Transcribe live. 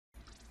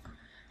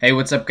Hey,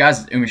 what's up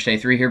guys? It's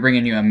Umishday3 here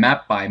bringing you a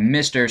map by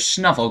Mr.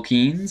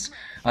 Snufflekeens.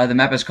 The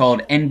map is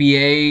called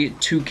NBA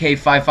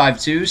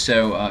 2K552,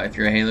 so if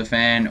you're a Halo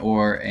fan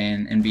or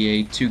an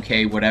NBA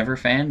 2K whatever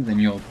fan, then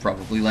you'll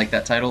probably like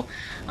that title.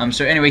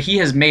 So anyway, he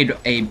has made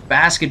a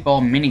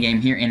basketball minigame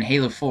here in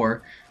Halo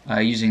 4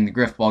 using the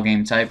Griffball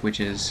game type, which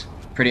is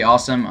pretty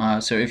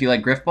awesome. So if you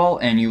like Griffball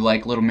and you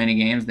like little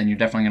minigames, then you're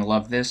definitely going to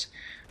love this.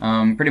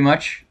 Pretty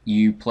much,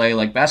 you play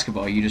like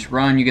basketball. You just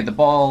run, you get the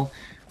ball.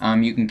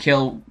 You can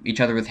kill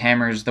each other with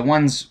hammers. The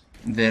ones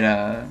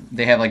that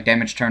they have like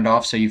damage turned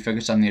off, so you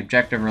focus on the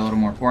objective, are a little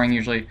more boring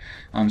usually.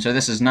 So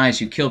this is nice.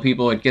 You kill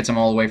people, it gets them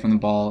all away from the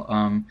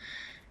ball.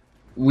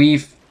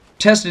 We've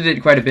tested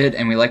it quite a bit,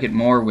 and we like it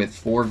more with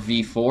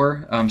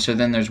 4v4. So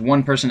then there's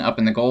one person up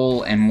in the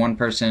goal, and one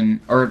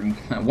person up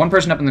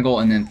in the goal,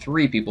 and then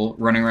 3 people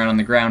running around on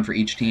the ground for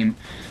each team.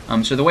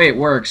 So the way it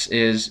works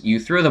is you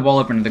throw the ball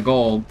up into the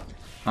goal.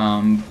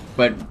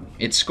 But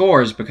it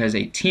scores because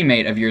a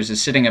teammate of yours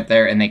is sitting up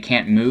there and they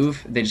can't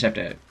move. They just have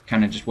to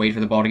kind of just wait for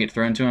the ball to get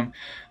thrown to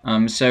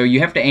them. So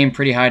you have to aim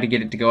pretty high to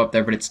get it to go up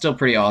there, but it's still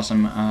pretty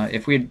awesome.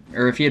 If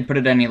he had put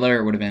it any lower,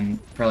 it would have been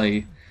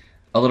probably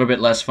a little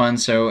bit less fun.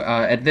 So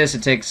at this,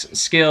 it takes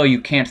skill. You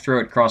can't throw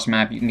it cross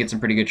map. You can get some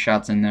pretty good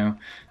shots in though.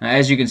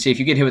 As you can see, if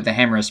you get hit with the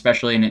hammer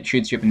especially and it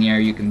shoots you up in the air,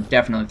 you can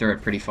definitely throw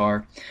it pretty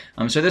far.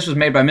 So this was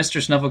made by Mr.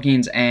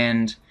 Snufflekeens,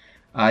 and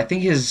I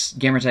think his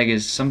gamertag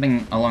is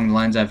something along the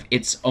lines of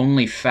 "It's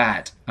only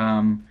fat,"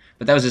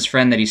 but that was his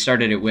friend that he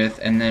started it with,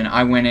 and then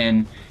I went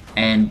in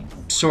and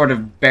sort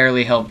of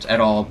barely helped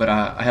at all, but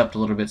I helped a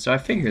little bit, so I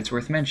figure it's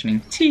worth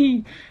mentioning.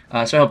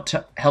 So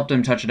I helped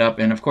him touch it up,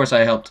 and of course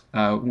I helped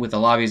with the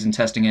lobbies and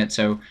testing it.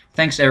 So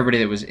thanks to everybody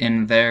that was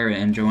in there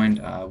and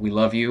joined. We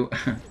love you,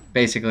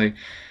 basically,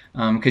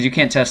 because you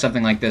can't test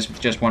something like this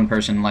with just one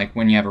person. Like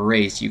when you have a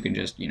race, you can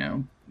just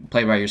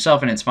play by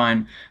yourself and it's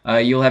fine.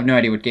 You'll have no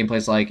idea what gameplay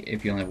is like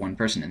if you only have one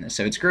person in this,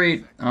 so it's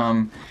great.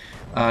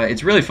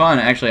 It's really fun,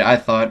 actually. I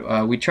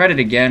thought we tried it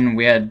again.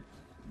 We had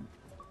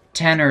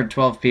 10 or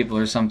 12 people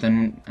or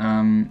something,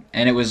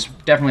 and it was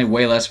definitely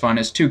way less fun.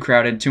 It's too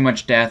crowded, too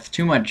much death,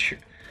 too much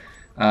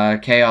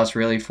chaos,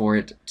 really, for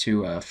it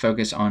to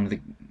focus on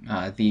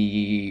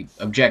the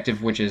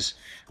objective, which is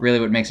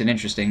really what makes it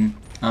interesting.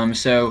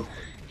 So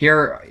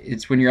here,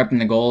 it's when you're up in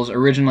the goals.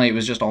 Originally, it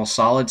was just all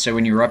solid, so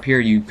when you were up here,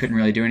 you couldn't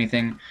really do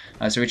anything.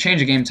 So we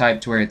changed the game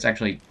type to where it's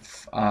actually,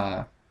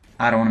 I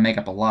don't want to make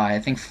up a lie, I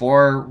think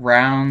 4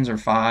 rounds or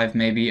 5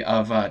 maybe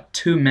of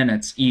 2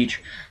 minutes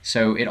each.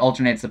 So it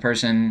alternates the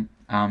person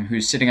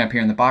who's sitting up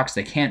here in the box.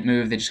 They can't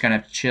move, they just kind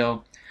of have to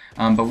chill.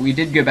 But we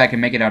did go back and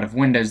make it out of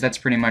windows. That's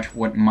pretty much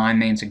what my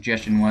main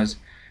suggestion was.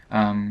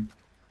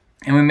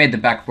 And we made the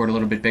backboard a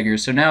little bit bigger.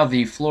 So now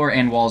the floor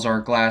and walls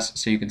are glass,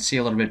 so you can see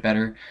a little bit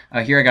better.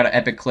 Here I got an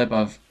epic clip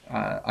of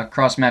a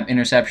cross-map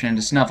interception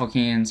into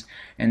Snufflekeens,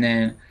 and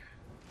then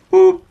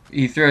boop,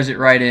 he throws it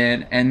right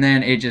in, and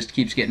then it just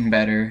keeps getting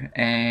better.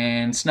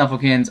 And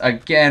Snufflekeens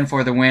again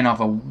for the win off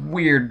a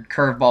weird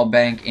curveball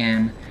bank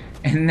in,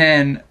 and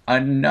then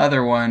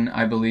another one,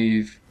 I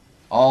believe,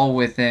 all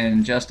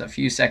within just a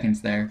few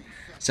seconds there.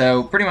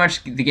 So pretty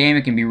much the game,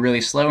 it can be really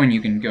slow and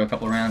you can go a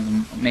couple rounds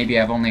and maybe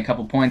have only a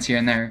couple points here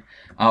and there,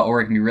 or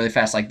it can be really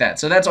fast like that.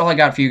 So that's all I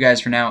got for you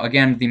guys for now.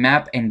 Again, the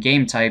map and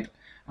game type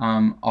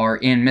are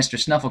in Mr.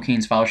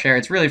 Snufflekeens file share.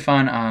 It's really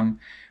fun.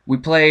 We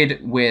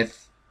played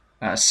with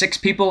 6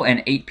 people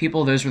and 8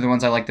 people. Those were the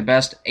ones I liked the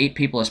best. 8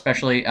 people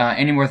especially.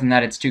 Any more than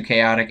that, it's too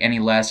chaotic. Any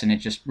less, and it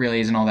just really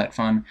isn't all that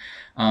fun.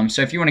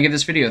 So if you want to give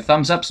this video a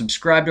thumbs up,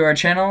 subscribe to our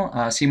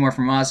channel, see more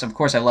from us. Of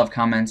course, I love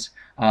comments.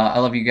 I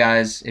love you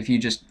guys. If you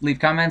just leave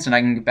comments and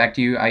I can get back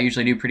to you, I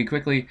usually do pretty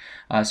quickly.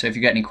 So if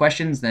you got any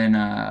questions, then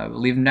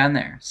leave them down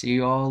there. See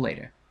you all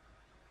later.